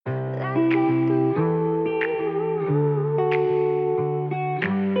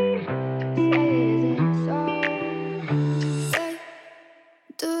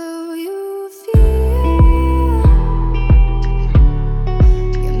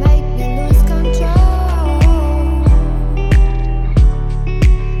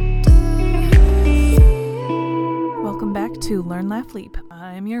Laugh Leap.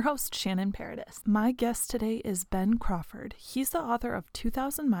 I'm your host, Shannon Paradis. My guest today is Ben Crawford. He's the author of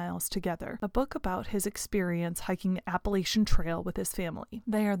 2,000 Miles Together, a book about his experience hiking the Appalachian Trail with his family.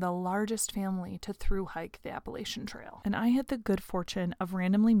 They are the largest family to through hike the Appalachian Trail, and I had the good fortune of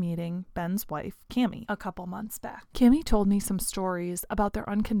randomly meeting Ben's wife, Cami, a couple months back. Cami told me some stories about their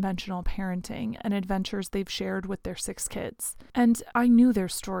unconventional parenting and adventures they've shared with their 6 kids, and I knew their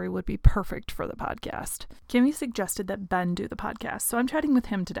story would be perfect for the podcast. Cami suggested that Ben do the podcast, so I'm chatting with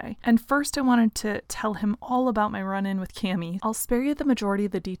him today. And first I wanted to tell him all about my run-in with Cami. I'll spare you the majority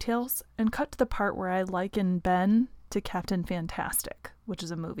of the details and cut to the part where I liken Ben to Captain Fantastic, which is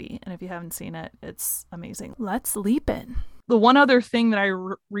a movie, and if you haven't seen it, it's amazing. Let's leap in. The one other thing that I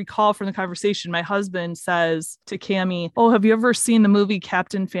recall from the conversation, my husband says to Cami, "Oh, have you ever seen the movie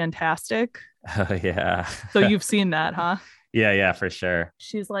Captain Fantastic?" Oh, yeah. So you've seen that, huh? Yeah, for sure.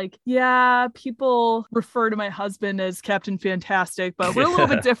 She's like, yeah, people refer to my husband as Captain Fantastic, but we're a little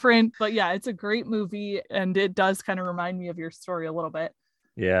bit different. But yeah, it's a great movie, and it does kind of remind me of your story a little bit.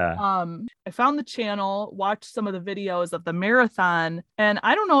 Yeah. I found the channel, watched some of the videos of the marathon, and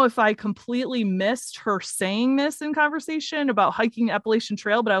I don't know if I completely missed her saying this in conversation about hiking the Appalachian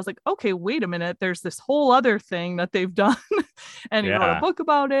Trail, but I was like, okay, wait a minute, there's this whole other thing that they've done. And he wrote a book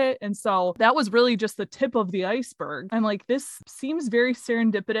about it. And so that was really just the tip of the iceberg. I'm like, this seems very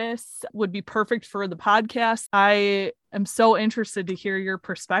serendipitous, would be perfect for the podcast. I am so interested to hear your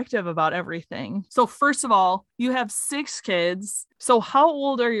perspective about everything. So first of all, you have 6 kids. So how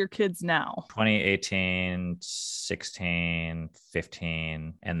old are your kids now? 2018, 16,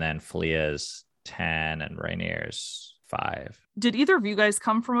 15, and then Flea's 10 and Rainier's 5. Did either of you guys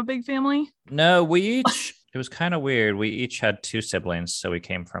come from a big family? No, it was kind of weird. We each had 2 siblings. So we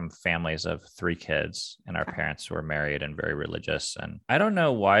came from families of 3 kids, and our parents were married and very religious. And I don't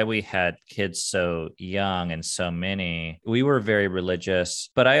know why we had kids so young and so many. We were very religious,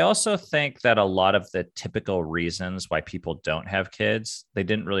 but I also think that a lot of the typical reasons why people don't have kids, they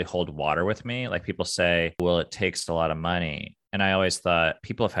didn't really hold water with me. Like people say, well, it takes a lot of money. And I always thought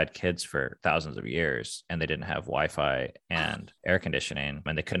people have had kids for thousands of years and they didn't have Wi-Fi and air conditioning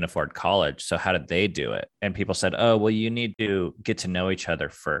and they couldn't afford college. So how did they do it? And people said, oh, well, you need to get to know each other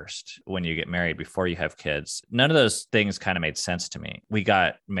first when you get married before you have kids. None of those things kind of made sense to me. We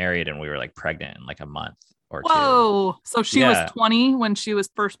got married and we were like pregnant in like a month or 2. Whoa. So she was 20 when she was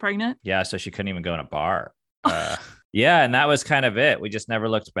first pregnant? Yeah. So she couldn't even go in a bar. Yeah. And that was kind of it. We just never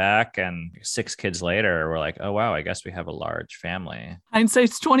looked back. And 6 kids later, we're like, oh, wow, I guess we have a large family.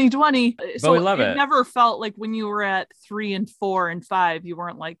 Hindsight's 2020. But we love it. It never felt like when you were at 3 and 4 and 5, you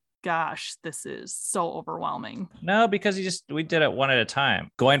weren't like, gosh, this is so overwhelming. No, because we did it one at a time.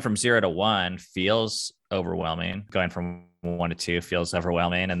 Going from 0 to 1 feels overwhelming. Going from 1 to 2 feels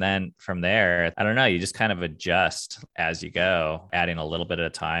overwhelming. And then from there, I don't know, you just kind of adjust as you go, adding a little bit at a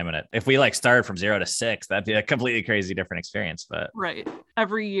time. And if we like started from 0 to 6, that'd be a completely crazy different experience. But right.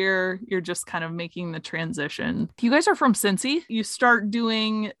 Every year you're just kind of making the transition. You guys are from Cincy. You start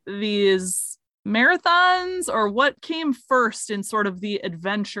doing these marathons, or what came first in sort of the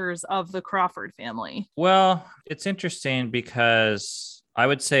adventures of the Crawford family? Well, it's interesting because I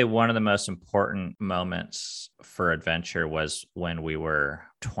would say one of the most important moments for adventure was when we were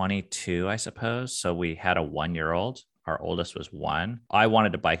 22, I suppose. So we had a 1-year-old. Our oldest was 1. I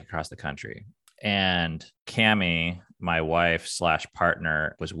wanted to bike across the country. And Cami, my wife /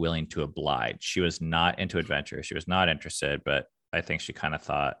 partner, was willing to oblige. She was not into adventure. She was not interested, but I think she kind of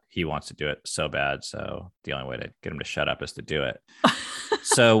thought he wants to do it so bad. So the only way to get him to shut up is to do it.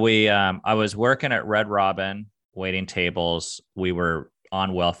 So I was working at Red Robin, waiting tables. We were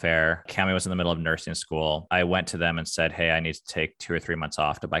on welfare. Cami was in the middle of nursing school. I went to them and said, hey, I need to take 2 or 3 months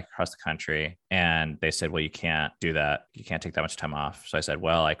off to bike across the country. And they said, well, you can't do that. You can't take that much time off. So I said,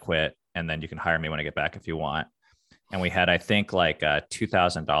 well, I quit. And then you can hire me when I get back if you want. And we had, I think, like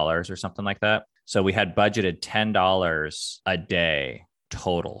 $2,000 or something like that. So we had budgeted $10 a day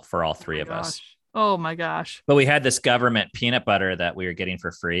total for all 3 of us. Oh my gosh. But we had this government peanut butter that we were getting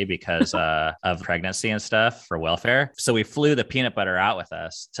for free because of pregnancy and stuff for welfare. So we flew the peanut butter out with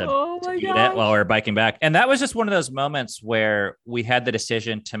us to eat it while we were biking back. And that was just one of those moments where we had the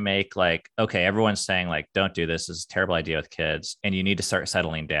decision to make like, okay, everyone's saying like, don't do this. This is a terrible idea with kids. And you need to start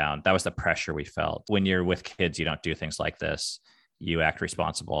settling down. That was the pressure we felt. When you're with kids, you don't do things like this. You act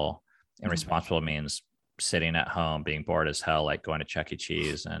responsible. And responsible means sitting at home, being bored as hell, like going to Chuck E.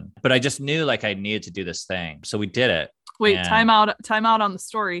 Cheese. But I just knew like I needed to do this thing. So we did it. Wait, time out on the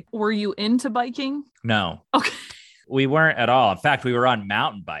story. Were you into biking? No. Okay. We weren't at all. In fact, we were on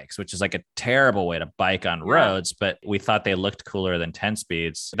mountain bikes, which is like a terrible way to bike on roads, but we thought they looked cooler than 10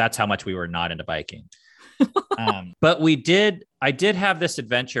 speeds. That's how much we were not into biking. But I did have this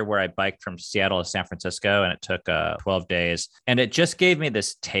adventure where I biked from Seattle to San Francisco, and it took 12 days. And it just gave me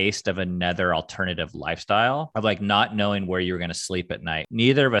this taste of another alternative lifestyle of like not knowing where you were going to sleep at night.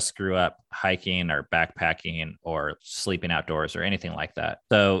 Neither of us grew up hiking or backpacking or sleeping outdoors or anything like that.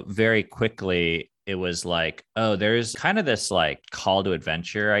 So very quickly, it was like, oh, there's kind of this like call to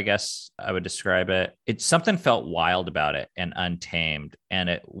adventure, I guess I would describe it. Something felt wild about it and untamed. And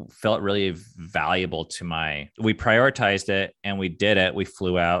it felt really valuable we prioritized it and we did it. We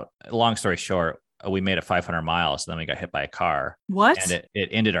flew out. Long story short, we made it 500 miles. Then we got hit by a car. What? And it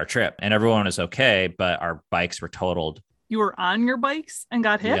ended our trip, and everyone was okay, but our bikes were totaled. You were on your bikes and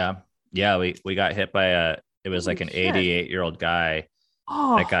got hit? Yeah. Yeah. We got hit by it was like an 88-year-old guy.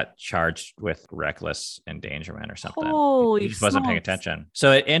 That got charged with reckless endangerment or something. Holy He just wasn't paying attention.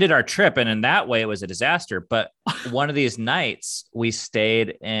 So it ended our trip. And in that way, it was a disaster. But one of these nights, we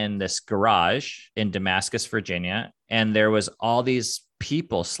stayed in this garage in Damascus, Virginia. And there was all these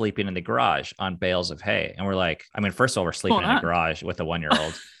people sleeping in the garage on bales of hay. And we're like, I mean, first of all, we're sleeping in a garage with a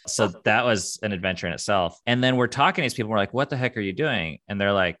 1-year-old. So that was an adventure in itself. And then we're talking to these people. We're like, what the heck are you doing? And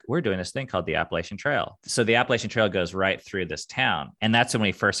they're like, we're doing this thing called the Appalachian Trail. So the Appalachian Trail goes right through this town. And that's when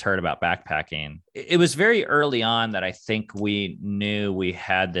we first heard about backpacking. It was very early on that I think we knew we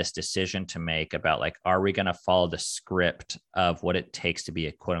had this decision to make about like, are we going to follow the script of what it takes to be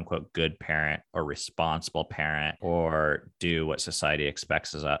a quote unquote good parent or responsible parent, or do what society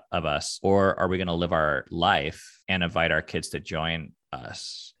expects of us? Or are we going to live our life and invite our kids to join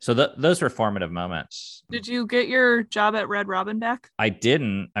us? So those were formative moments. Did you get your job at Red Robin back? I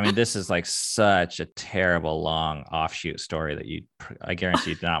didn't. I mean, this is like such a terrible long offshoot story that I guarantee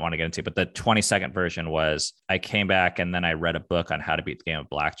you do not want to get into. But the 20-second version was I came back and then I read a book on how to beat the game of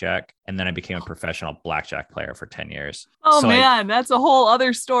blackjack. And then I became a professional blackjack player for 10 years. Oh, so man, that's a whole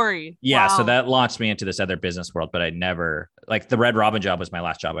other story. Yeah. Wow. So that launched me into this other business world, but I never, like, the Red Robin job was my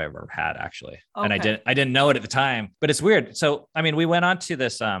last job I ever had, actually. Okay. And I didn't know it at the time, but it's weird. So, I mean, we went on to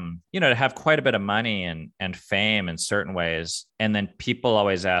this, to have quite a bit of money and fame in certain ways. And then people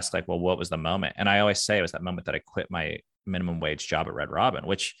always ask like, well, what was the moment? And I always say it was that moment that I quit my minimum wage job at Red Robin,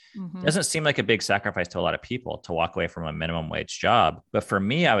 which doesn't seem like a big sacrifice to a lot of people to walk away from a minimum wage job. But for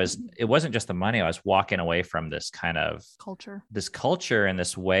me, it wasn't just the money. I was walking away from this kind of culture and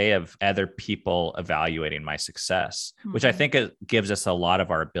this way of other people evaluating my success, which I think it gives us a lot of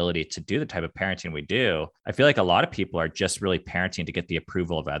our ability to do the type of parenting we do. I feel like a lot of people are just really parenting to get the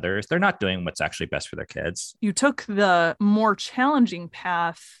approval of others. They're not doing what's actually best for their kids. You took the more challenging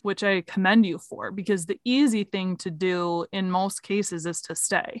path, which I commend you for, because the easy thing to do in most cases is to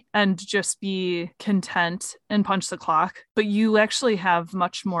stay and just be content and punch the clock. But you actually have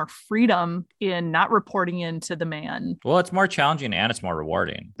much more freedom in not reporting into the man. Well, it's more challenging and it's more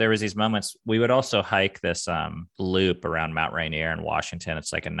rewarding. There was these moments. We would also hike this loop around Mount Rainier in Washington.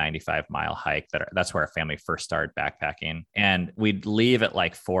 It's like a 95-mile hike. That's where our family first started backpacking. And we'd leave at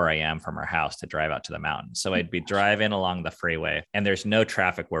like 4 a.m. from our house to drive out to the mountain. So I'd be driving along the freeway and there's no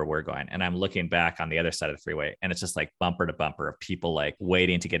traffic where we're going. And I'm looking back on the other side of the freeway and it's just like bumper to bumper of people like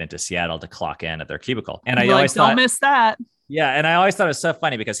waiting to get into Seattle to clock in at their cubicle. And I always thought, don't miss that. Yeah. And I always thought it was so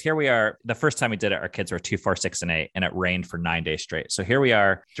funny because here we are, the first time we did it, our kids were 2, 4, 6, and 8, and it rained for 9 days straight. So here we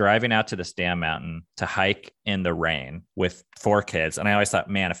are driving out to this damn mountain to hike in the rain with 4 kids. And I always thought,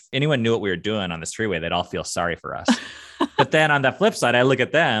 man, if anyone knew what we were doing on this freeway, they'd all feel sorry for us. But then on the flip side, I look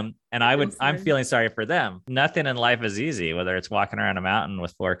at them and I'm feeling sorry for them. Nothing in life is easy, whether it's walking around a mountain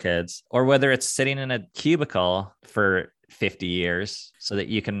with 4 kids or whether it's sitting in a cubicle for 50 years so that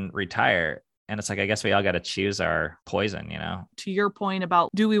you can retire. And it's like, I guess we all got to choose our poison, you know? To your point about,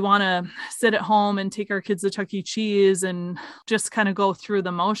 do we want to sit at home and take our kids to Chuck E. Cheese and just kind of go through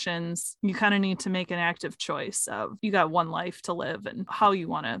the motions? You kind of need to make an active choice of you got one life to live and how you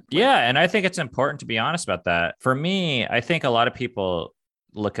want to live. Yeah. And I think it's important to be honest about that. For me, I think a lot of people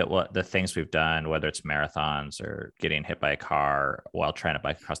look at what the things we've done, whether it's marathons or getting hit by a car while trying to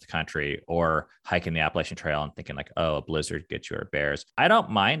bike across the country or hiking the Appalachian Trail and thinking like, oh, a blizzard gets you or bears. I don't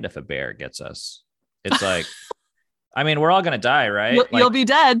mind if a bear gets us. It's like, I mean, we're all going to die, right? You'll be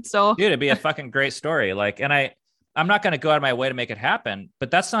dead. So dude, it'd be a fucking great story. Like, and I'm not going to go out of my way to make it happen,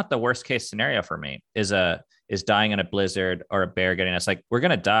 but that's not the worst case scenario for me is dying in a blizzard or a bear getting us. Like, we're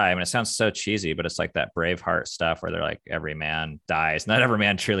going to die. I mean, it sounds so cheesy, but it's like that Braveheart stuff where they're like, every man dies, not every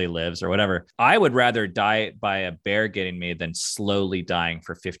man truly lives or whatever. I would rather die by a bear getting me than slowly dying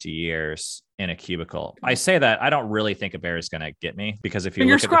for 50 years in a cubicle. I say that I don't really think a bear is going to get me because if you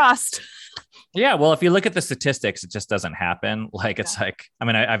fingers crossed. Yeah, well, if you look at the statistics, it just doesn't happen. Like it's like, I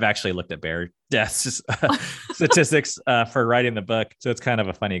mean, I've actually looked at bear deaths statistics for writing the book, so it's kind of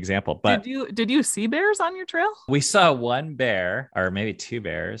a funny example. But did you see bears on your trail? we saw one bear, or maybe two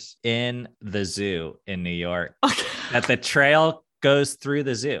bears, in the zoo in New York. Okay. That the trail goes through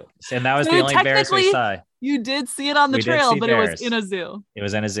the zoo, and that was So the only bears we saw. You did see it on the We did trail, see but bears. it was in a zoo. It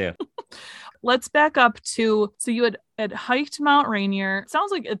was in a zoo. Let's back up to, so you had hiked Mount Rainier.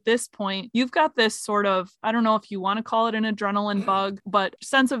 Sounds like at this point, you've got this sort of, I don't know if you want to call it an adrenaline bug, but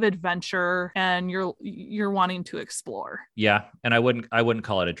sense of adventure, and you're wanting to explore. Yeah. And I wouldn't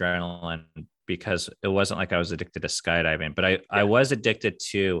call it adrenaline, because it wasn't like I was addicted to skydiving, but I was addicted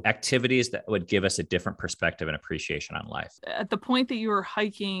to activities that would give us a different perspective and appreciation on life. At the point that you were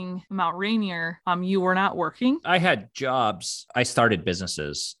hiking Mount Rainier, you were not working? I had jobs. I started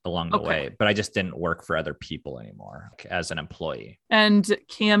businesses along the way, but I just didn't work for other people anymore as an employee. And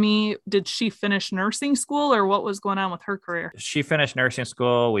Cami, did she finish nursing school, or what was going on with her career? She finished nursing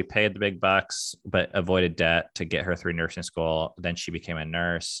school. We paid the big bucks, but avoided debt to get her through nursing school. Then she became a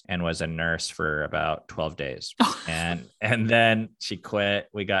nurse and was a nurse for about 12 days. and then she quit.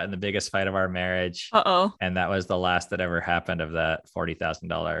 We got in the biggest fight of our marriage. Uh-oh. And that was the last that ever happened of that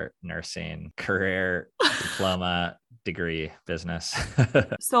 $40,000 nursing career diploma degree business.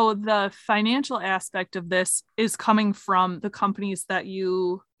 So the financial aspect of this is coming from the companies that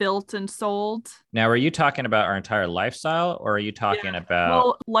you built and sold. Now, are you talking about our entire lifestyle, or are you talking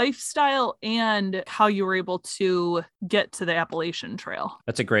about lifestyle and how you were able to get to the Appalachian Trail?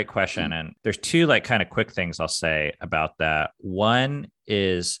 That's a great question. And there's two like kind of quick things I'll say about that. One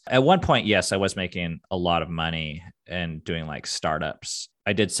is, at one point, yes, I was making a lot of money and doing like startups.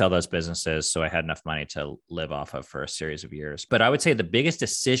 I did sell those businesses, so I had enough money to live off of for a series of years. But I would say the biggest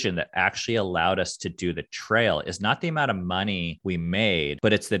decision that actually allowed us to do the trail is not the amount of money we made,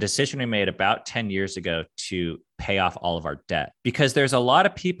 but it's the decision we made about 10 years ago to pay off all of our debt. Because there's a lot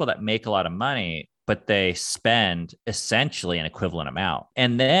of people that make a lot of money, but they spend essentially an equivalent amount.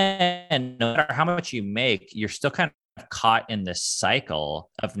 And then no matter how much you make, you're still kind of caught in this cycle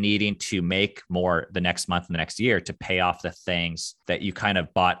of needing to make more the next month and the next year to pay off the things that you kind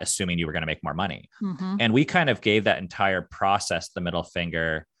of bought assuming you were going to make more money. Mm-hmm. And we kind of gave that entire process the middle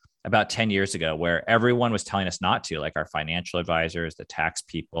finger about 10 years ago, where everyone was telling us not to, like our financial advisors, the tax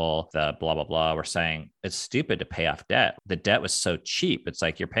people, the blah, blah, blah, were saying it's stupid to pay off debt. The debt was so cheap. It's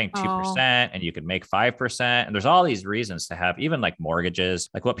like you're paying 2% and you could make 5%. And there's all these reasons to have even like mortgages,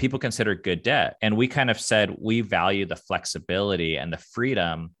 like what people consider good debt. And we kind of said, we value the flexibility and the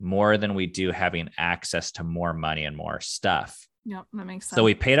freedom more than we do having access to more money and more stuff. Yep, that makes sense. So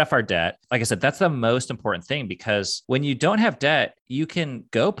we paid off our debt. Like I said, that's the most important thing, because when you don't have debt, you can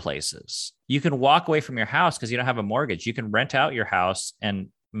go places. You can walk away from your house because you don't have a mortgage. You can rent out your house and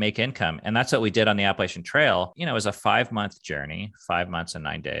make income. And that's what we did on the Appalachian Trail. You know, it was a 5-month journey, 5 months and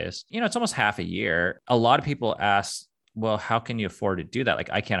 9 days. You know, it's almost half a year. A lot of people ask, well, how can you afford to do that? Like,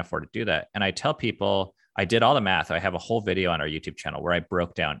 I can't afford to do that. And I tell people, I did all the math. I have a whole video on our YouTube channel where I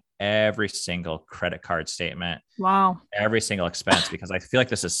broke down every single credit card statement. Wow. Every single expense, because I feel like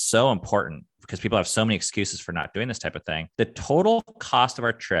this is so important, because people have so many excuses for not doing this type of thing. The total cost of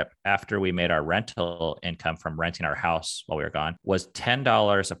our trip after we made our rental income from renting our house while we were gone was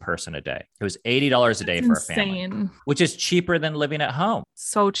 $10 a person a day. It was $80 a day for a family, which is cheaper than living at home.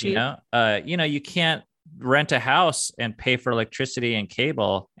 So cheap. You can't rent a house and pay for electricity and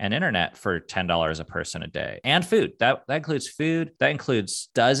cable and internet for $10 a person a day, and food. That includes food. That includes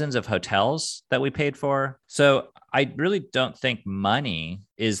dozens of hotels that we paid for. So I really don't think money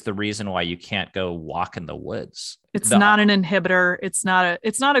is the reason why you can't go walk in the woods. It's not an inhibitor. It's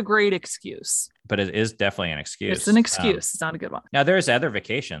not a great excuse. But it is definitely an excuse. It's an excuse. It's not a good one. Now, there's other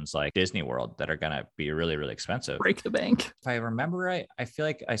vacations like Disney World that are going to be really, really expensive. Break the bank. If I remember right, I feel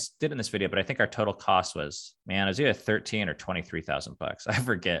like I did in this video, but I think our total cost was, it was either 13 or 23,000 bucks. I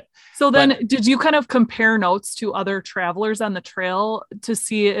forget. So then did you kind of compare notes to other travelers on the trail to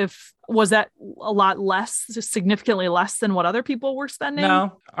see if, was that a lot less, significantly less than what other people were spending?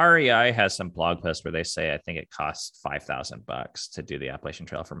 No, REI has some blog posts where they say, I think it costs $5,000 to do the Appalachian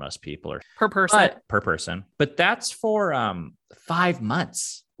Trail for most people, or per person. But that's for 5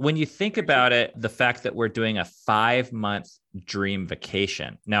 months. When you think about it, the fact that we're doing a 5-month dream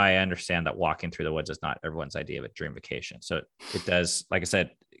vacation. Now, I understand that walking through the woods is not everyone's idea of a dream vacation. So it does, like I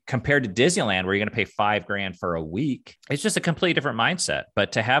said, compared to Disneyland, where you're going to pay $5,000 for a week, it's just a completely different mindset.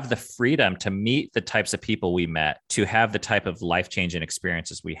 But to have the freedom to meet the types of people we met, to have the type of life-changing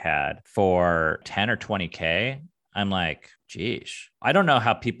experiences we had for 10 or 20K, I'm like, geez, I don't know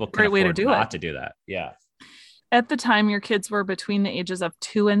how people can afford not to do that. Yeah. At the time, your kids were between the ages of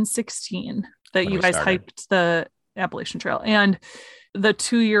 2 and 16. that when you we guys started. hiked the Appalachian Trail. And the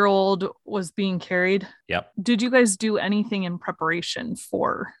 2-year-old was being carried. Yep. Did you guys do anything in preparation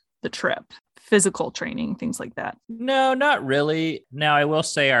for the trip? Physical training, things like that? No, not really. Now, I will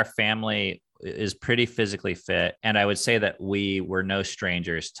say our family is pretty physically fit. And I would say that we were no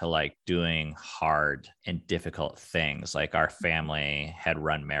strangers to like doing hard and difficult things. Like our family had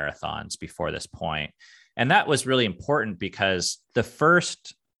run marathons before this point. And that was really important because the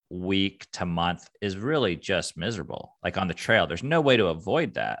first week to month is really just miserable. Like on the trail, there's no way to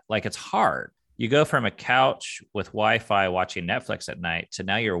avoid that. Like it's hard. You go from a couch with Wi-Fi watching Netflix at night to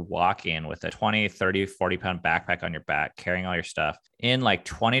now you're walking with a 20, 30, 40 pound backpack on your back, carrying all your stuff in like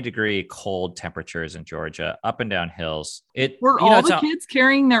 20-degree cold temperatures in Georgia, up and down hills. Were all the kids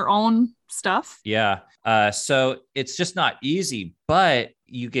carrying their own stuff? Yeah. So it's just not easy, but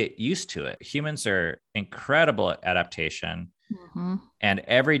you get used to it. Humans are incredible at adaptation. Mm-hmm. And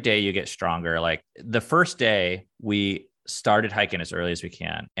every day you get stronger. Like the first day we started hiking as early as we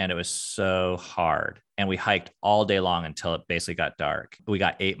can, and it was so hard. And we hiked all day long until it basically got dark. We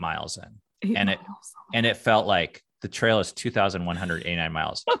got 8 miles in, and it felt like the trail is 2,189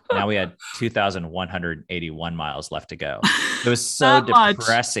 miles. Now we had 2,181 miles left to go. It was so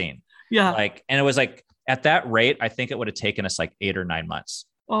depressing. Yeah. Like, and it was like at that rate, I think it would have taken us like 8 or 9 months.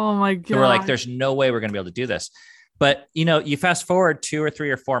 Oh my God. So we're like, there's no way we're going to be able to do this. But, you know, you fast forward 2 or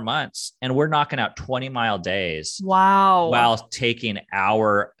 3 or 4 months and we're knocking out 20-mile days. Wow. While taking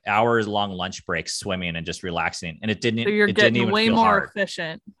hours long lunch breaks, swimming and just relaxing. And it didn't, so you're it getting didn't even way feel more hard.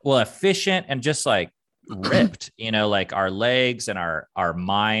 efficient. Well, efficient and just like ripped, you know, like our legs and our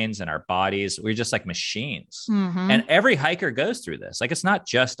minds and our bodies, we're just like machines. Mm-hmm. And every hiker goes through this. Like, it's not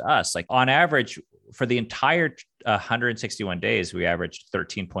just us. Like on average for the entire 161 days, we averaged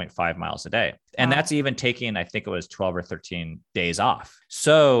 13.5 miles a day. And that's even taking, I think it was 12 or 13 days off.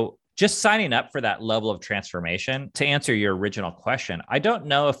 So just signing up for that level of transformation. To answer your original question, I don't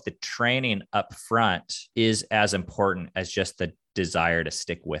know if the training up front is as important as just the desire to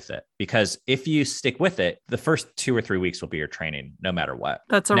stick with it. Because if you stick with it, the first 2 or 3 weeks will be your training, no matter what.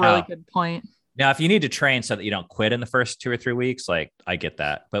 That's a really good point. Now, if you need to train so that you don't quit in the first 2 or 3 weeks, like I get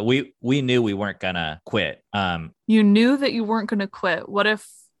that, but we knew we weren't going to quit. You knew that you weren't going to quit. What if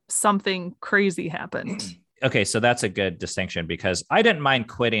something crazy happened? Okay, so that's a good distinction because I didn't mind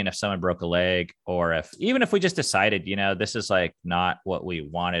quitting if someone broke a leg or even if we just decided, you know, this is like not what we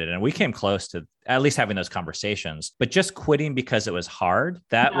wanted. And we came close to at least having those conversations, but just quitting because it was hard.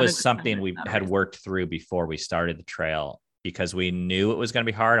 That was something we had worked through before we started the trail, because we knew it was going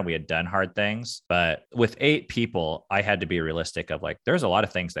to be hard and we had done hard things. But with 8 people, I had to be realistic of like, there's a lot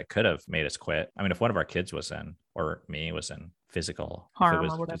of things that could have made us quit. I mean, if one of our kids was in, or me was in physical harm,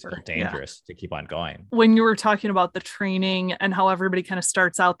 if it was physical dangerous to keep on going. When you were talking about the training and how everybody kind of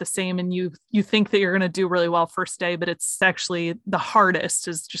starts out the same and you think that you're going to do really well first day, but it's actually the hardest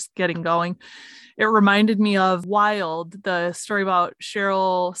is just getting going. It reminded me of Wild, the story about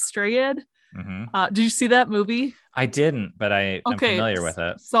Cheryl Strayed. Mm-hmm. Did you see that movie? I didn't, but I'm familiar with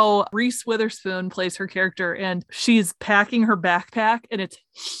it. So Reese Witherspoon plays her character and she's packing her backpack and it's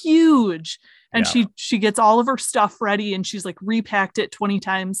huge. And she gets all of her stuff ready and she's like repacked it 20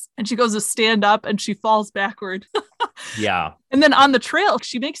 times and she goes to stand up and she falls backward. Yeah. And then on the trail,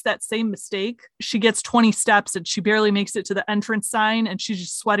 she makes that same mistake. She gets 20 steps and she barely makes it to the entrance sign and she's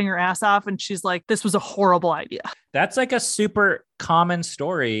just sweating her ass off. And she's like, this was a horrible idea. That's like a super common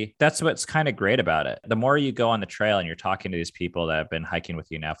story. That's what's kind of great about it. The more you go on the trail and you're talking to these people that have been hiking with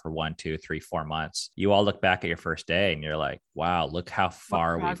you now for 1, 2, 3, 4 months, you all look back at your first day and you're like, wow, look how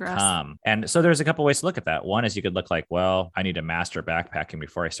far we've come. And so there's a couple ways to look at that. One is you could look like, well, I need to master backpacking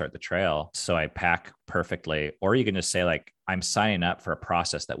before I start the trail, so I pack perfectly. Or you can just say like, I'm signing up for a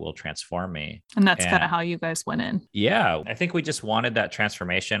process that will transform me. And that's kind of how you guys went in. Yeah. I think we just wanted that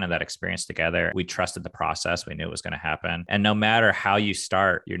transformation and that experience together. We trusted the process. We knew it was going to happen. And no matter how you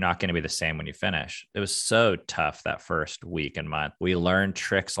start, you're not going to be the same when you finish. It was so tough that first week and month. We learned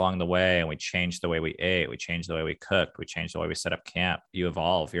tricks along the way and we changed the way we ate. We changed the way we cooked. We changed the way we set up camp. You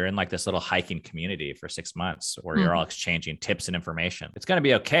evolve. You're in like this little hiking community for 6 months where you're all exchanging tips and information. It's going to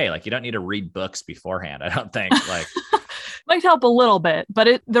be okay. Like, you don't need to read books beforehand, I don't think. Like, might help a little bit,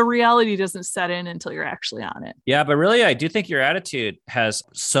 but the reality doesn't set in until you're actually on it. Yeah, but really, I do think your attitude has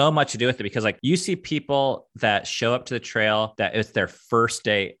so much to do with it, because like you see people that show up to the trail that it's their first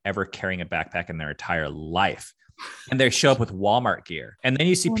day ever carrying a backpack in their entire life. and they show up with Walmart gear. And then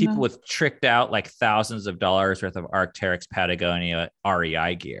you see people no. with tricked out like thousands of dollars worth of Arc'teryx Patagonia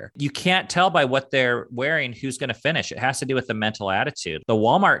REI gear. You can't tell by what they're wearing who's going to finish. It has to do with the mental attitude. The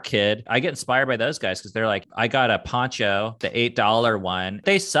Walmart kid, I get inspired by those guys because they're like, I got a poncho, the $8 one.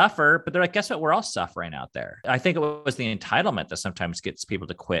 They suffer, but they're like, guess what? We're all suffering out there. I think it was the entitlement that sometimes gets people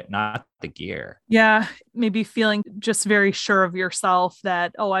to quit, not the gear. Yeah, maybe feeling just very sure of yourself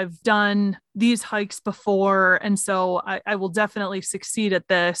that, oh, I've done these hikes before, and so I will definitely succeed at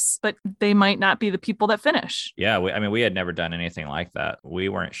this, but they might not be the people that finish. Yeah, we had never done anything like that. We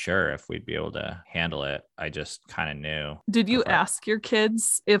weren't sure if we'd be able to handle it. I just kind of knew. Did you ask your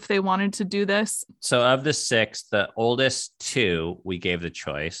kids if they wanted to do this? So of the 6, the oldest 2, we gave the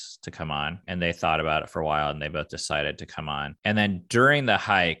choice to come on, and they thought about it for a while, and they both decided to come on. And then during the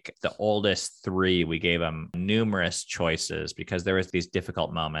hike, the oldest 3, we gave them numerous choices because there was these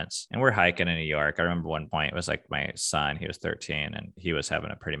difficult moments, and we're hiking in New York. I remember one point, it was like my son, he was 13, and he was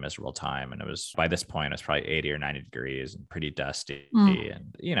having a pretty miserable time. And it was, by this point, it was probably 80 or 90 degrees and pretty dusty.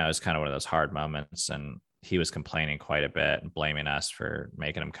 And, you know, it was kind of one of those hard moments. And he was complaining quite a bit and blaming us for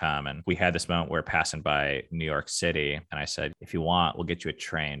making him come. And we had this moment where passing by New York City. And I said, if you want, we'll get you a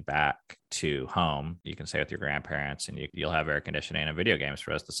train back to home. You can stay with your grandparents and you'll have air conditioning and video games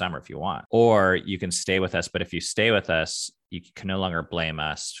for us the summer if you want. Or you can stay with us. But if you stay with us, you can no longer blame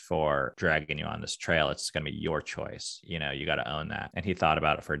us for dragging you on this trail. It's going to be your choice. You know, you got to own that. And he thought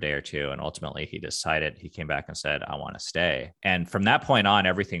about it for a day or two. And ultimately he decided, he came back and said, I want to stay. And from that point on,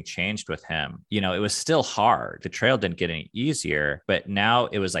 everything changed with him. You know, it was still hard. The trail didn't get any easier, but now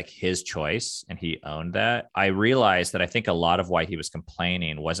it was like his choice and he owned that. I realized that I think a lot of why he was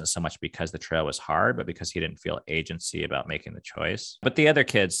complaining wasn't so much because the trail was hard, but because he didn't feel agency about making the choice. But the other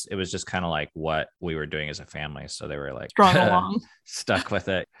kids, it was just kind of like what we were doing as a family. So they were like, along, stuck with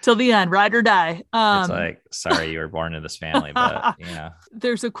it till the end, ride or die. It's like, sorry, you were born in this family, but you know.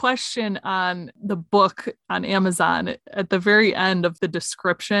 There's a question on the book on Amazon at the very end of the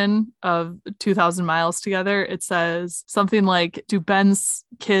description of 2,000 Miles Together. It says something like, do Ben's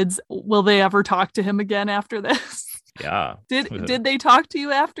kids, will they ever talk to him again after this? Yeah. Did they talk to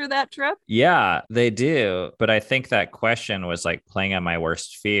you after that trip? Yeah, they do. But I think that question was like playing on my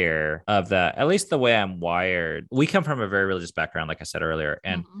worst fear of that, at least the way I'm wired. We come from a very religious background, like I said earlier.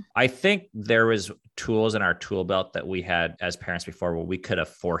 And I think there was tools in our tool belt that we had as parents before where we could have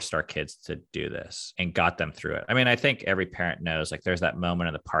forced our kids to do this and got them through it. I mean, I think every parent knows like there's that moment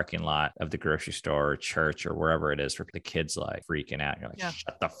in the parking lot of the grocery store or church or wherever it is where the kids like freaking out. And you're like,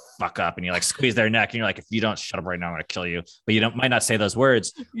 shut the fuck up. And you like squeeze their neck and you're like, if you don't shut up right now, I'm going to kill you. But you might not say those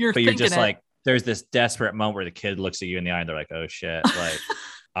words, but you're just like, there's this desperate moment where the kid looks at you in the eye and they're like, oh shit, like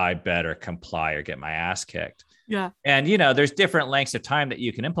I better comply or get my ass kicked. Yeah. And, you know, there's different lengths of time that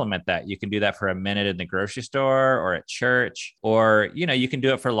you can implement that. You can do that for a minute in the grocery store or at church, or, you know, you can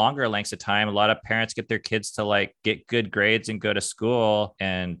do it for longer lengths of time. A lot of parents get their kids to like get good grades and go to school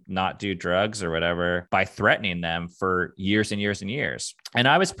and not do drugs or whatever by threatening them for years and years and years. And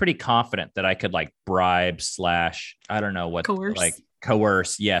I was pretty confident that I could like bribe / I don't know what,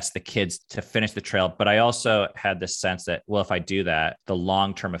 coerce, yes, the kids to finish the trail. But I also had this sense that, well, if I do that, the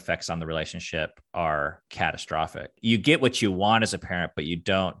long-term effects on the relationship are catastrophic. You get what you want as a parent, but you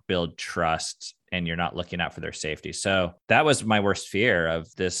don't build trust and you're not looking out for their safety. So that was my worst fear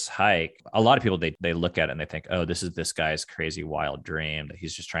of this hike. A lot of people, they look at it and they think, oh, this is this guy's crazy wild dream that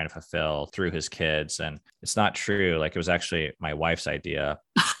he's just trying to fulfill through his kids. And it's not true. Like it was actually my wife's idea.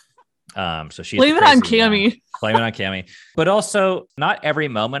 So she's blame it on Cami. Blame it on Cami. But also not every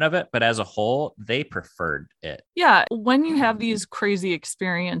moment of it, but as a whole, they preferred it. Yeah. When you have these crazy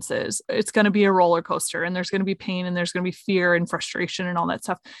experiences, it's going to be a roller coaster and there's going to be pain and there's going to be fear and frustration and all that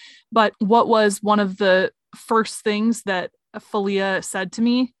stuff. But what was one of the first things that Falia said to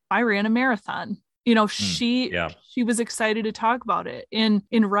me? I ran a marathon. You know, she was excited to talk about it. In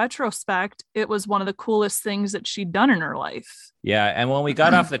retrospect, it was one of the coolest things that she'd done in her life. Yeah. And when we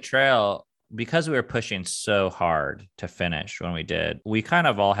got off the trail, because we were pushing so hard to finish when we did, we kind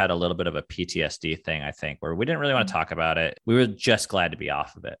of all had a little bit of a PTSD thing, I think, where we didn't really want to talk about it. We were just glad to be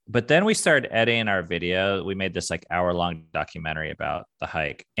off of it. But then we started editing our video. We made this like hour-long documentary about the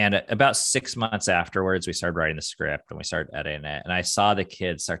hike. And about 6 months afterwards, we started writing the script and we started editing it. And I saw the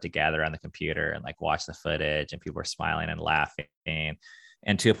kids start to gather on the computer and like watch the footage, and people were smiling and laughing.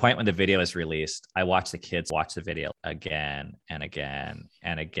 And to a point when the video was released, I watched the kids watch the video again and again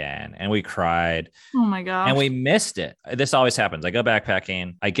and again. And we cried. Oh my gosh. And we missed it. This always happens. I go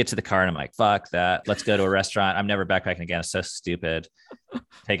backpacking. I get to the car and I'm like, fuck that. Let's go to a restaurant. I'm never backpacking again. It's so stupid.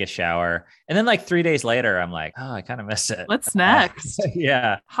 take a shower. And then like 3 days later, I'm like, oh, I kind of miss it. What's next?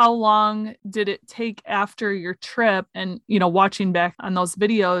 Yeah. How long did it take after your trip and, watching back on those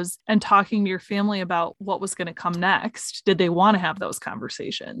videos and talking to your family about what was going to come next? Did they want to have those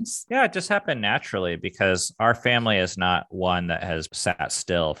conversations? Yeah, it just happened naturally because our family is not one that has sat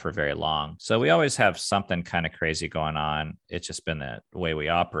still for very long. So we always have something kind of crazy going on. It's just been the way we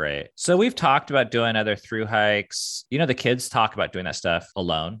operate. So we've talked about doing other through hikes. The kids talk about doing that stuff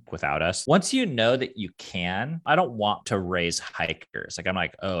alone without us. Once you know that you can, I don't want to raise hikers. Like I'm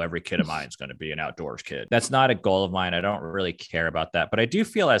like, oh, every kid of mine is going to be an outdoors kid. That's not a goal of mine. I don't really care about that. But I do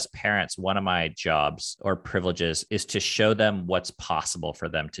feel as parents, one of my jobs or privileges is to show them what's possible for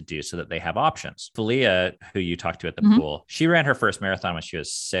them to do so that they have options. Falia, who you talked to at the pool, she ran her first marathon when she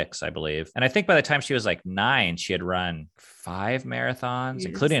was 6, I believe. And I think by the time she was like 9, she had run 5 marathons,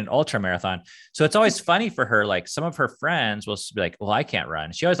 including an ultra marathon. So it's always funny for her. Like some of her friends will be like, well, I can't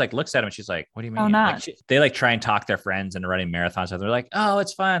run. She always like looks at them and she's like, what do you mean? Like they like try and talk their friends into running marathons. And they're like, oh,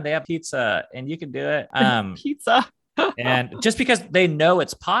 it's fun. They have pizza and you can do it. Pizza. And just because they know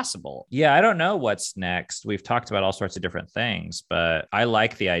it's possible. Yeah, I don't know what's next. We've talked about all sorts of different things, but I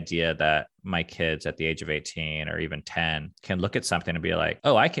like the idea that my kids at the age of 18 or even 10 can look at something and be like,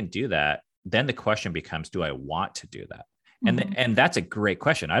 oh, I can do that. Then the question becomes, do I want to do that? And that's a great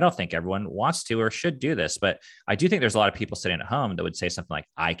question. I don't think everyone wants to or should do this, but I do think there's a lot of people sitting at home that would say something like,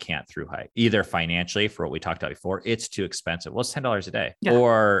 I can't through hike, either financially for what we talked about before, it's too expensive. Well, it's $10 a day,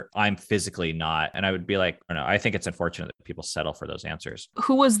 or I'm physically not. And I would be like, I don't know, I think it's unfortunate that people settle for those answers.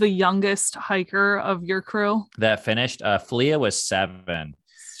 Who was the youngest hiker of your crew that finished? Falia was 7.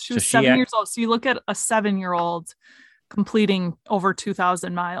 She was 7 years old. So you look at a 7-year-old completing over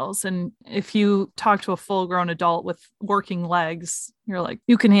 2,000 miles. And if you talk to a full grown adult with working legs, you're like,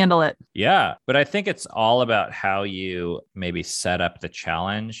 you can handle it. Yeah. But I think it's all about how you maybe set up the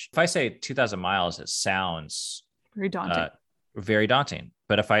challenge. If I say 2,000 miles, it sounds very daunting. Very daunting.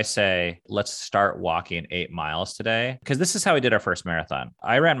 But if I say, let's start walking 8 miles today, because this is how we did our first marathon.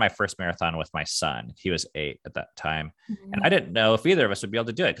 I ran my first marathon with my son. He was 8 at that time. And I didn't know if either of us would be able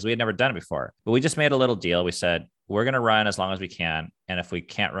to do it because we had never done it before. But we just made a little deal. We said, we're going to run as long as we can. And if we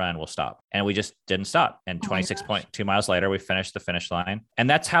can't run, we'll stop. And we just didn't stop. And 26.2 miles later, we finished the finish line. And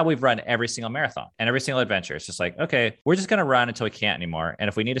that's how we've run every single marathon and every single adventure. It's just like, okay, we're just going to run until we can't anymore. And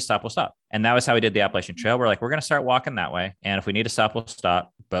if we need to stop, we'll stop. And that was how we did the Appalachian Trail. We're like, we're going to start walking that way. And if we need to stop, we'll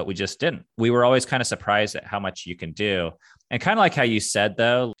stop. But we just didn't. We were always kind of surprised at how much you can do. And kind of like how you said,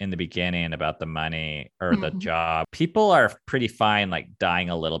 though, in the beginning about the money or the job, people are pretty fine, like dying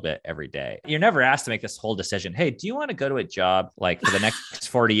a little bit every day. You're never asked to make this whole decision. Hey, do you want to go to a job like for the next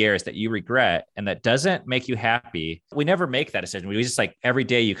 40 years that you regret and that doesn't make you happy? We never make that decision. We just like every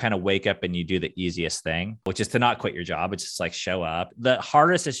day you kind of wake up and you do the easiest thing, which is to not quit your job. It's just like show up. The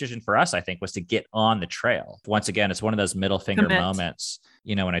hardest decision for us, I think, was to get on the trail. Once again, it's one of those middle finger moments.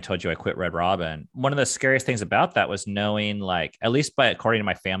 When I told you I quit Red Robin, one of the scariest things about that was knowing, like, at least according to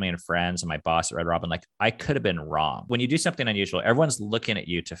my family and friends and my boss at Red Robin, like I could have been wrong. When you do something unusual, everyone's looking at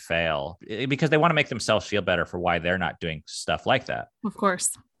you to fail because they want to make themselves feel better for why they're not doing stuff like that. Of course.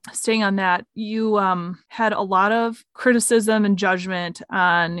 Staying on that, you had a lot of criticism and judgment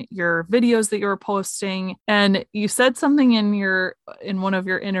on your videos that you were posting. And you said something in one of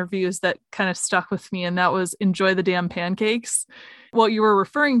your interviews that kind of stuck with me, and that was enjoy the damn pancakes. What you were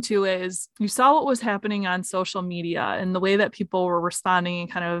referring to is you saw what was happening on social media and the way that people were responding,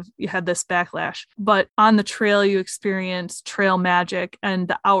 and kind of you had this backlash. But on the trail, you experienced trail magic and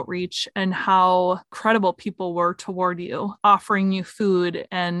the outreach and how credible people were toward you, offering you food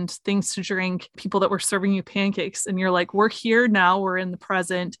and things to drink, people that were serving you pancakes. And you're like, we're here now, we're in the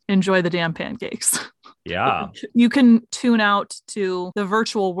present, enjoy the damn pancakes. Yeah. You can tune out to the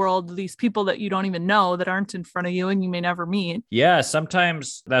virtual world, these people that you don't even know that aren't in front of you and you may never meet. Yeah.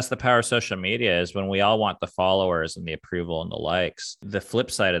 Sometimes that's the power of social media, is when we all want the followers and the approval and the likes. The flip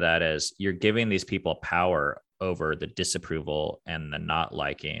side of that is you're giving these people power over the disapproval and the not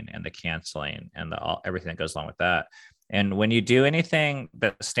liking and the canceling and everything that goes along with that. And when you do anything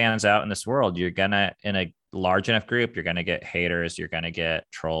that stands out in this world, you're going to, in a large enough group, you're going to get haters, you're going to get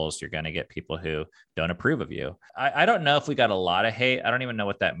trolls, you're going to get people who don't approve of you. I don't know if we got a lot of hate. I don't even know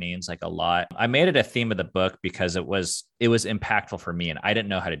what that means, like a lot. I made it a theme of the book because it was impactful for me and I didn't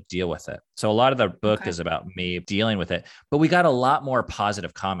know how to deal with it. So a lot of the book is about me dealing with it, but we got a lot more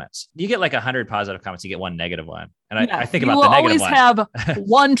positive comments. You get like 100 positive comments, you get one negative one. And I think about the negative one. You always have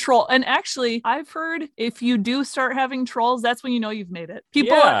one troll. And actually, I've heard if you do start having trolls, that's when you know you've made it.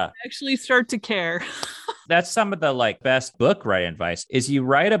 People actually start to care. That's some of the like best book writing advice is you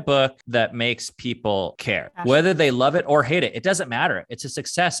write a book that makes people care, whether they love it or hate it. It doesn't matter. It's a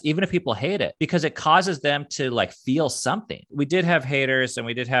success, even if people hate it, because it causes them to like feel something. We did have haters and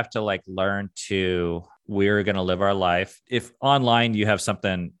we did have to like learn to, we're going to live our life. If online you have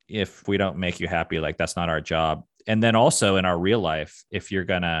something, if we don't make you happy, like that's not our job. And then also in our real life, if you're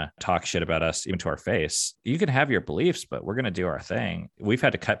going to talk shit about us, even to our face, you can have your beliefs, but we're going to do our thing. We've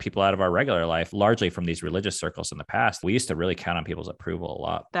had to cut people out of our regular life, largely from these religious circles in the past. We used to really count on people's approval a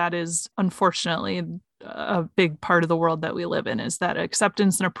lot. That is unfortunately a big part of the world that we live in, is that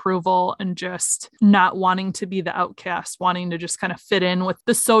acceptance and approval and just not wanting to be the outcast, wanting to just kind of fit in with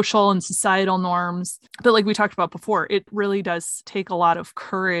the social and societal norms. But like we talked about before, it really does take a lot of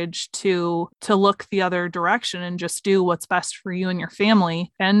courage to look the other direction and just do what's best for you and your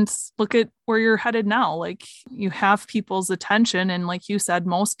family, and look at where you're headed now. Like, you have people's attention, and like you said,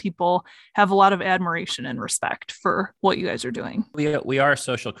 most people have a lot of admiration and respect for what you guys are doing. We are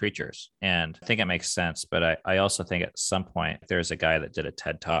social creatures, and I think it makes sense. But I also think at some point, there's a guy that did a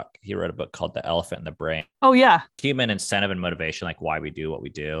TED Talk. He wrote a book called The Elephant in the Brain. Oh, yeah. Human incentive and motivation, like why we do what we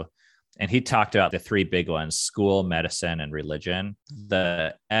do. And he talked about the three big ones: school, medicine, and religion.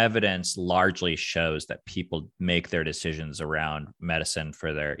 The evidence largely shows that people make their decisions around medicine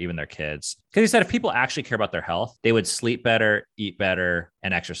for even their kids. Because he said if people actually care about their health, they would sleep better, eat better,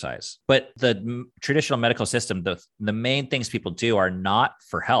 and exercise. But the traditional medical system, the main things people do are not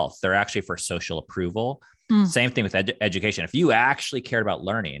for health. They're actually for social approval. Same thing with education. If you actually cared about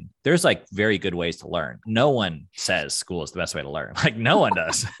learning, there's like very good ways to learn. No one says school is the best way to learn. Like no one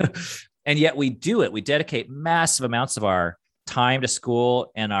does. And yet we do it. We dedicate massive amounts of our time to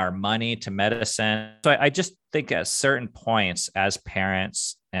school and our money to medicine. So I just think at certain points, as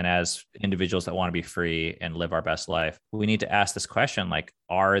parents and as individuals that want to be free and live our best life, we need to ask this question, like,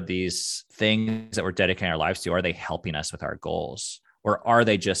 are these things that we're dedicating our lives to, are they helping us with our goals? Or are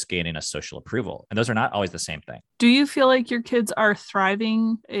they just gaining a social approval? And those are not always the same thing. Do you feel like your kids are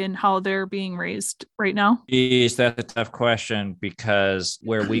thriving in how they're being raised right now? That's a tough question, because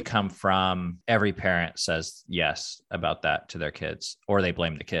where we come from, every parent says yes about that to their kids, or they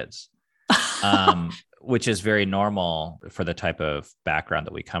blame the kids, which is very normal for the type of background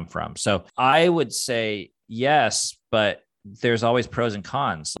that we come from. So I would say yes, but there's always pros and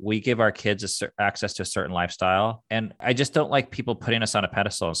cons. We give our kids access to a certain lifestyle. And I just don't like people putting us on a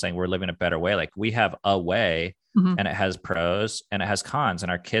pedestal and saying we're living a better way. Like, we have a way, and it has pros and it has cons,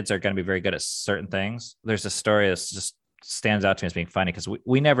 and our kids are going to be very good at certain things. There's a story that's just stands out to me as being funny, because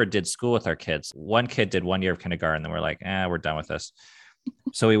we never did school with our kids. One kid did 1 year of kindergarten, then we're like, we're done with this.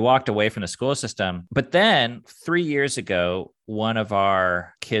 So we walked away from the school system. But then 3 years ago, one of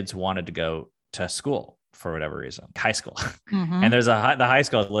our kids wanted to go to school for whatever reason, high school. And there's the high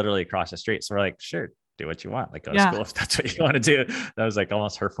school is literally across the street. So we're like, sure, do what you want. Like, go to school if that's what you want to do. That was like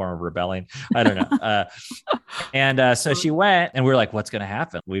almost her form of rebelling. I don't know. And so she went, and we were like, what's going to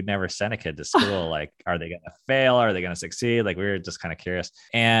happen? We've never sent a kid to school. Like, are they going to fail? Are they going to succeed? Like, we were just kind of curious.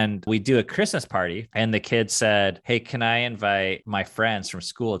 And we do a Christmas party, and the kid said, hey, can I invite my friends from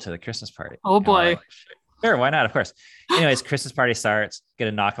school to the Christmas party? Oh boy. Sure, why not? Of course. Anyways, Christmas party starts, get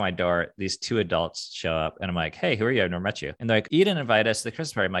a knock on my door. These two adults show up, and I'm like, hey, who are you? I've never met you. And they're like, you didn't invite us to the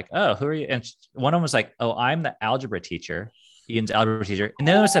Christmas party. I'm like, oh, who are you? And one of them was like, oh, I'm the algebra teacher, Ian's algebra teacher. And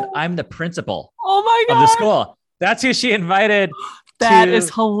the other one said, I'm the principal of the school. That's who she invited. That is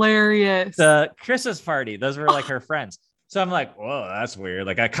hilarious. The Christmas party. Those were like her friends. So I'm like, whoa, that's weird.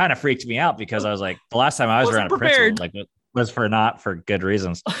 Like, it kind of freaked me out, because I was like, the last time I was around a principal, like, was not for good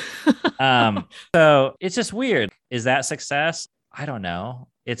reasons. So it's just weird. Is that success? I don't know.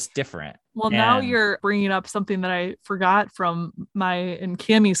 It's different. Well, now you're bringing up something that I forgot from my and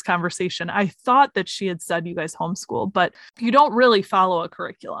Cammie's conversation. I thought that she had said you guys homeschool, but you don't really follow a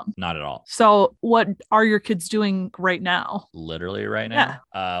curriculum. Not at all. So what are your kids doing right now? Literally right now?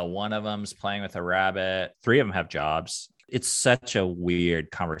 Yeah. One of them's playing with a rabbit. 3 of them have jobs. It's such a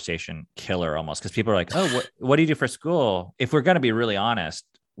weird conversation killer almost, because people are like, oh, what do you do for school? If we're going to be really honest,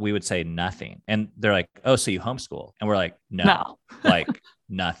 we would say nothing. And they're like, oh, so you homeschool? And we're like, no. Like,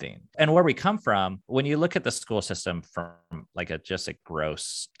 nothing. And where we come from, when you look at the school system from like just a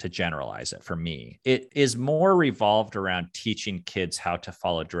gross to generalize it, for me, it is more revolved around teaching kids how to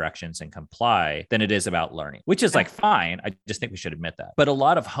follow directions and comply than it is about learning, which is like fine. I just think we should admit that. But a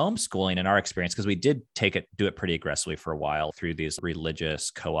lot of homeschooling in our experience, because we did do it pretty aggressively for a while through these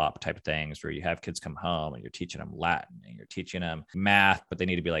religious co-op type things where you have kids come home and you're teaching them Latin and you're teaching them math, but they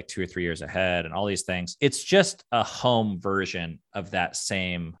need to be like 2 or 3 years ahead and all these things. It's just a home version of that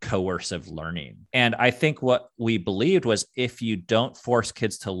same coercive learning. And I think what we believed was if you don't force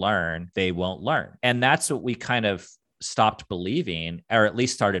kids to learn, they won't learn. And that's what we kind of stopped believing, or at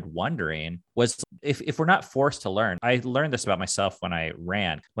least started wondering, was if we're not forced to learn. I learned this about myself when I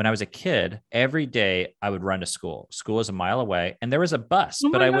ran. When I was a kid, every day I would run to school. School was a mile away and there was a bus,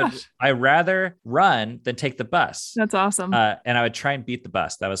 but I rather run than take the bus. That's awesome. And I would try and beat the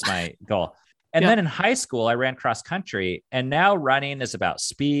bus. That was my goal. And then in high school, I ran cross country, and now running is about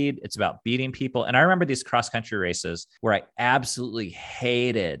speed. It's about beating people. And I remember these cross country races where I absolutely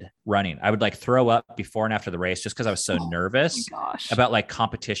hated running. I would like throw up before and after the race just because I was so nervous about like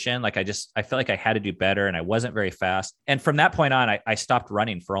competition. Like I felt like I had to do better and I wasn't very fast. And from that point on, I stopped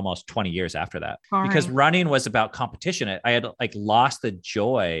running for almost 20 years after that because running was about competition. I had like lost the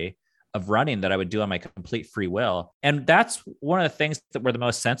joy of running that I would do on my complete free will. And that's one of the things that we're the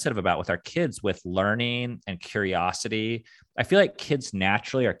most sensitive about with our kids, with learning and curiosity. I feel like kids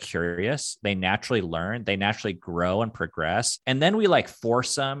naturally are curious. They naturally learn, they naturally grow and progress. And then we like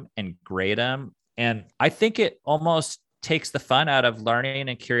force them and grade them. And I think it almost takes the fun out of learning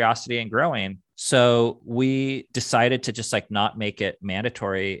and curiosity and growing. So we decided to just like not make it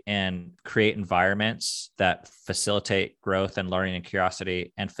mandatory and create environments that facilitate growth and learning and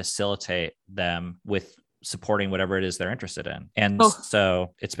curiosity and facilitate them with supporting whatever it is they're interested in. And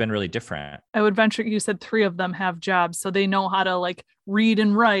so it's been really different. I would venture, you said 3 of them have jobs, so they know how to like read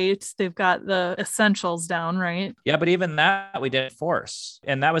and write. They've got the essentials down, right? Yeah, but even that we didn't force.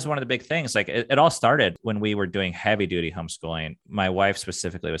 And that was one of the big things. Like it all started when we were doing heavy duty homeschooling. My wife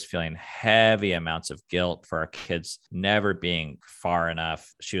specifically was feeling heavy amounts of guilt for our kids never being far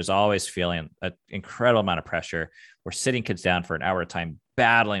enough. She was always feeling an incredible amount of pressure. We're sitting kids down for an hour at a time,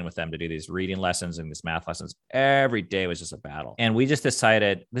 battling with them to do these reading lessons and these math lessons. Every day was just a battle. And we just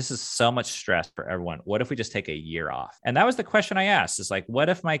decided this is so much stress for everyone. What if we just take a year off? And that was the question I asked, is like, what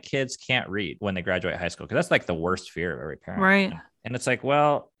if my kids can't read when they graduate high school? Because that's like the worst fear of every parent. Right. And it's like,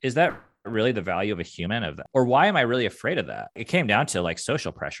 well, is that really the value of a human of that? Or why am I really afraid of that? It came down to like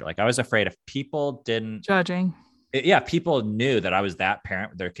social pressure. Like I was afraid if people didn't judging. People knew that I was that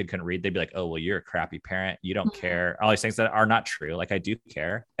parent, their kid couldn't read. They'd be like, oh, well, you're a crappy parent. You don't care. All these things that are not true. Like I do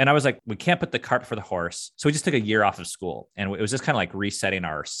care. And I was like, we can't put the cart before the horse. So we just took a year off of school and it was just kind of like resetting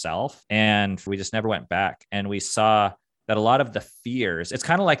ourselves. And we just never went back. And we saw that a lot of the fears, it's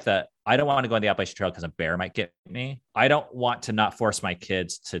kind of like I don't want to go on the Appalachian Trail because a bear might get me. I don't want to not force my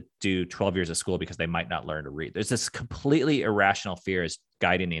kids to do 12 years of school because they might not learn to read. There's this completely irrational fear is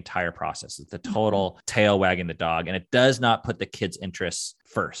guiding the entire process. It's the total tail wagging the dog, and it does not put the kids' interests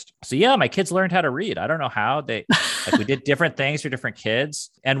first. So yeah, my kids learned how to read. I don't know how we did different things for different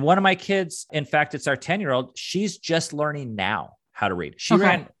kids. And one of my kids, in fact, it's our 10-year-old, she's just learning now how to read. She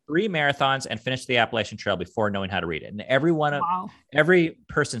ran 3 marathons and finished the Appalachian Trail before knowing how to read it. And every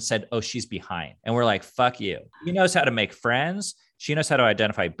person said, oh, she's behind. And we're like, fuck you. She knows how to make friends. She knows how to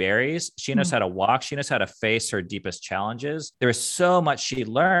identify berries. She knows how to walk. She knows how to face her deepest challenges. There was so much she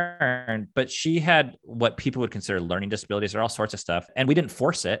learned, but she had what people would consider learning disabilities or all sorts of stuff. And we didn't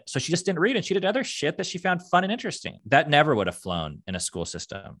force it. So she just didn't read, and she did other shit that she found fun and interesting. That never would have flown in a school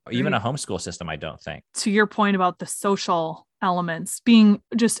system, even a homeschool system, I don't think. To your point about the social elements, being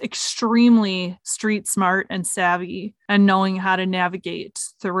just extremely street smart and savvy and knowing how to navigate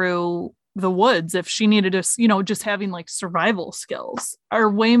through the woods, if she needed to, just having like survival skills are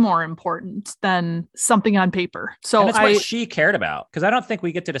way more important than something on paper. So that's what she cared about. Because I don't think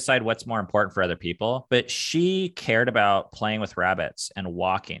we get to decide what's more important for other people, but she cared about playing with rabbits and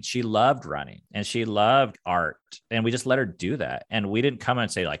walking. She loved running and she loved art. And we just let her do that. And we didn't come and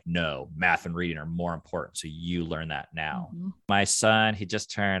say like, no, math and reading are more important. So you learn that now. Mm-hmm. My son, he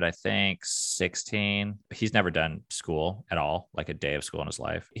just turned, I think, 16. He's never done school at all, like a day of school in his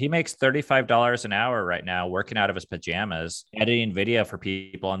life. He makes $35 an hour right now, working out of his pajamas, editing video for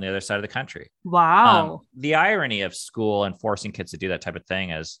people on the other side of the country. Wow. The irony of school and forcing kids to do that type of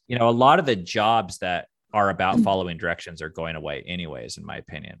thing is, a lot of the jobs that are about following directions are going away anyways, in my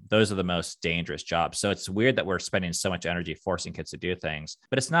opinion. Those are the most dangerous jobs. So it's weird that we're spending so much energy forcing kids to do things,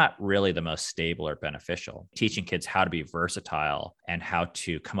 but it's not really the most stable or beneficial. Teaching kids how to be versatile and how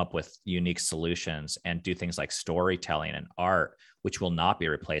to come up with unique solutions and do things like storytelling and art, which will not be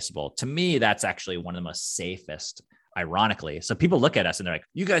replaceable. To me, that's actually one of the most safest ironically. So people look at us and they're like,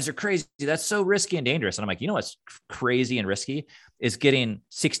 you guys are crazy. That's so risky and dangerous. And I'm like, you know what's crazy and risky is getting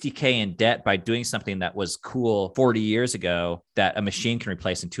 60K in debt by doing something that was cool 40 years ago that a machine can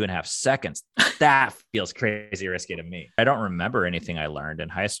replace in 2.5 seconds. That feels crazy risky to me. I don't remember anything I learned in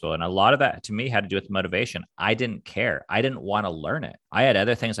high school. And a lot of that to me had to do with motivation. I didn't care. I didn't want to learn it. I had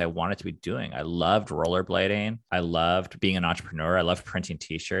other things I wanted to be doing. I loved rollerblading. I loved being an entrepreneur. I loved printing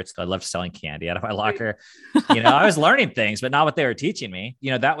t-shirts. I loved selling candy out of my locker. I was learning things, but not what they were teaching me.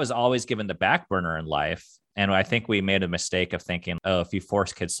 That was always given the back burner in life. And I think we made a mistake of thinking, oh, if you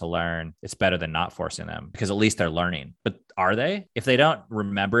force kids to learn, it's better than not forcing them because at least they're learning. But are they? If they don't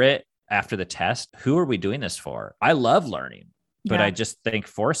remember it after the test, who are we doing this for? I love learning, but I just think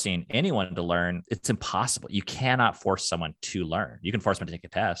forcing anyone to learn, it's impossible. You cannot force someone to learn. You can force them to take a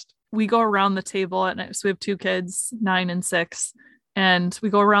test. We go around the table at night. So we have 2 kids, 9 and 6. And we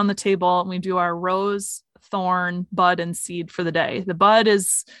go around the table and we do our rose, thorn, bud, and seed for the day. The bud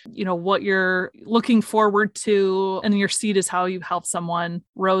is, what you're looking forward to, and your seed is how you help someone.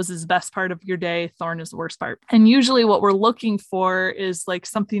 Rose is the best part of your day. Thorn is the worst part. And usually what we're looking for is like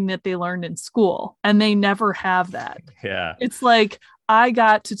something that they learned in school, and they never have that. Yeah. It's like, I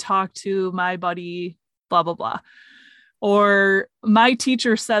got to talk to my buddy, blah, blah, blah. Or my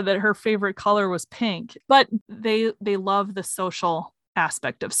teacher said that her favorite color was pink, but they love the social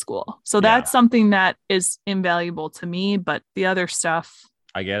aspect of school. So that's something that is invaluable to me, but the other stuff.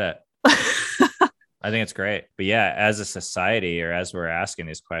 I get it. I think it's great. But yeah, as a society, or as we're asking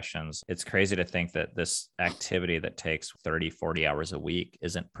these questions, it's crazy to think that this activity that takes 30, 40 hours a week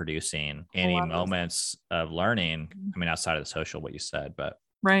isn't producing any moments of learning. I mean, outside of the social, what you said, but.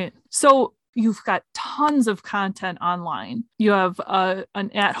 Right. So you've got tons of content online. You have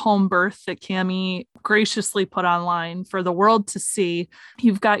an at-home birth that Cami graciously put online for the world to see.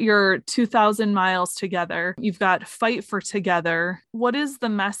 You've got your 2,000 miles together. You've got Fight for Together. What is the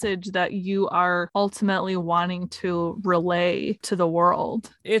message that you are ultimately wanting to relay to the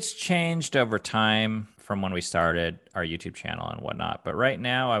world? It's changed over time from when we started our YouTube channel and whatnot. But right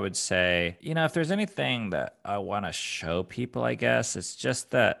now I would say, if there's anything that I want to show people, I guess it's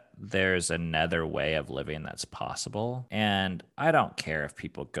just that there's another way of living that's possible. And I don't care if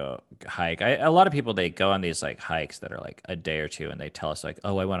people go hike. A lot of people, they go on these like hikes that are like a day or two and they tell us like,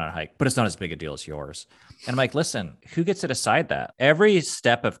 oh, I went on a hike, but it's not as big a deal as yours. And I'm like, listen, who gets to decide that? Every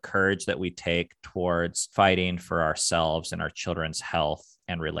step of courage that we take towards fighting for ourselves and our children's health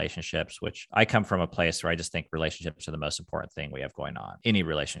and relationships, which I come from a place where I just think relationships are the most important thing we have going on. Any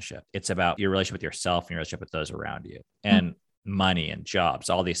relationship. It's about your relationship with yourself and your relationship with those around you, and money and jobs,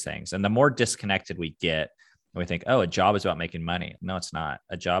 all these things. And the more disconnected we get, we think, oh, a job is about making money. No, it's not.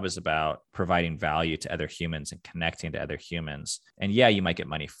 A job is about providing value to other humans and connecting to other humans. And yeah, you might get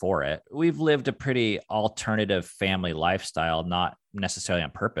money for it. We've lived a pretty alternative family lifestyle, not necessarily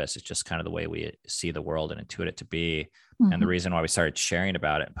on purpose. It's just kind of the way we see the world and intuit it to be. And the reason why we started sharing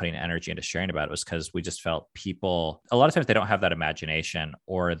about it and putting energy into sharing about it was because we just felt people, a lot of times they don't have that imagination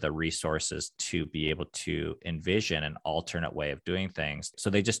or the resources to be able to envision an alternate way of doing things.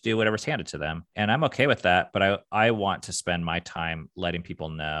 So they just do whatever's handed to them. And I'm okay with that. But I want to spend my time letting people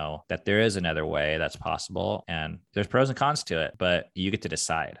know that there is another way that's possible. And there's pros and cons to it, but you get to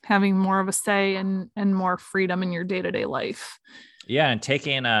decide. Having more of a say and more freedom in your day-to-day life. Yeah. And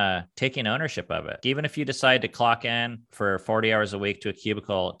taking ownership of it. Even if you decide to clock in for 40 hours a week to a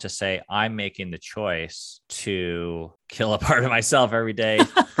cubicle to say, I'm making the choice to kill a part of myself every day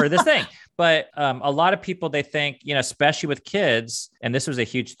for this thing. But a lot of people, they think, especially with kids, and this was a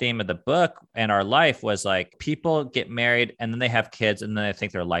huge theme of the book and our life, was like people get married and then they have kids and then they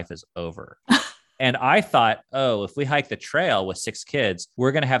think their life is over. And I thought, oh, if we hike the trail with 6 kids,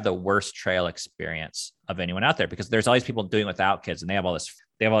 we're going to have the worst trail experience of anyone out there because there's all these people doing without kids and they have all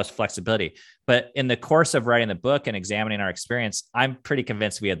this flexibility. But in the course of writing the book and examining our experience, I'm pretty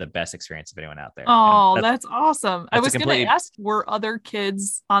convinced we had the best experience of anyone out there. Oh, that's awesome. I was going to ask, were other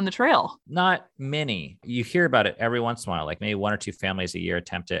kids on the trail? Not many. You hear about it every once in a while, like maybe 1 or 2 families a year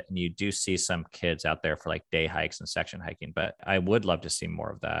attempt it. And you do see some kids out there for like day hikes and section hiking, but I would love to see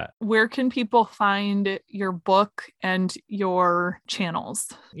more of that. Where can people find your book and your channels?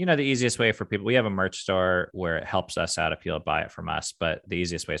 The easiest way for people, we have a merch store where it helps us out if you'll buy it from us, but the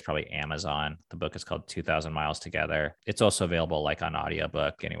easiest way is probably Amazon. The book is called 2,000 Miles Together. It's also available like on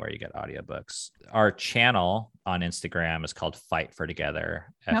audiobook, anywhere you get audiobooks. Our channel on Instagram is called Fight for Together,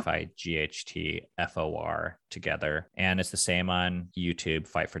 Yep. FIGHTFOR together. And it's the same on YouTube,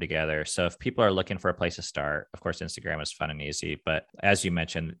 Fight for Together. So if people are looking for a place to start, of course, Instagram is fun and easy. But as you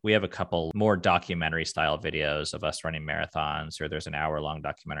mentioned, we have a couple more documentary style videos of us running marathons, or there's an hour-long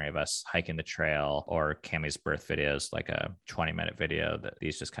documentary of us hiking the trail, or Cammie's birth videos, like a 20-minute video. That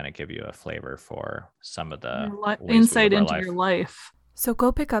these just kind of give you a flavor for some of the insight into your life. So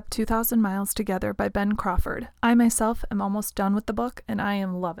go pick up 2,000 Miles Together by Ben Crawford. I myself am almost done with the book, and I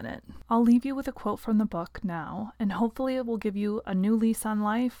am loving it. I'll leave you with a quote from the book now, and hopefully it will give you a new lease on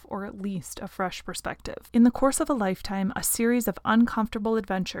life, or at least a fresh perspective. In the course of a lifetime, a series of uncomfortable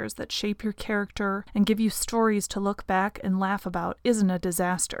adventures that shape your character and give you stories to look back and laugh about isn't a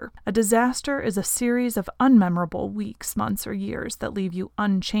disaster. A disaster is a series of unmemorable weeks, months, or years that leave you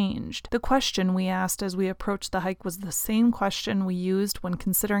unchanged. The question we asked as we approached the hike was the same question we used when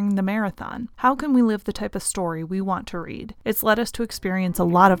considering the marathon. How can we live the type of story we want to read? It's led us to experience a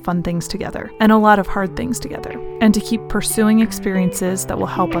lot of fun things together and a lot of hard things together, and to keep pursuing experiences that will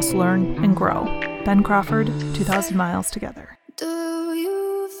help us learn and grow. Ben Crawford, 2,000 Miles Together.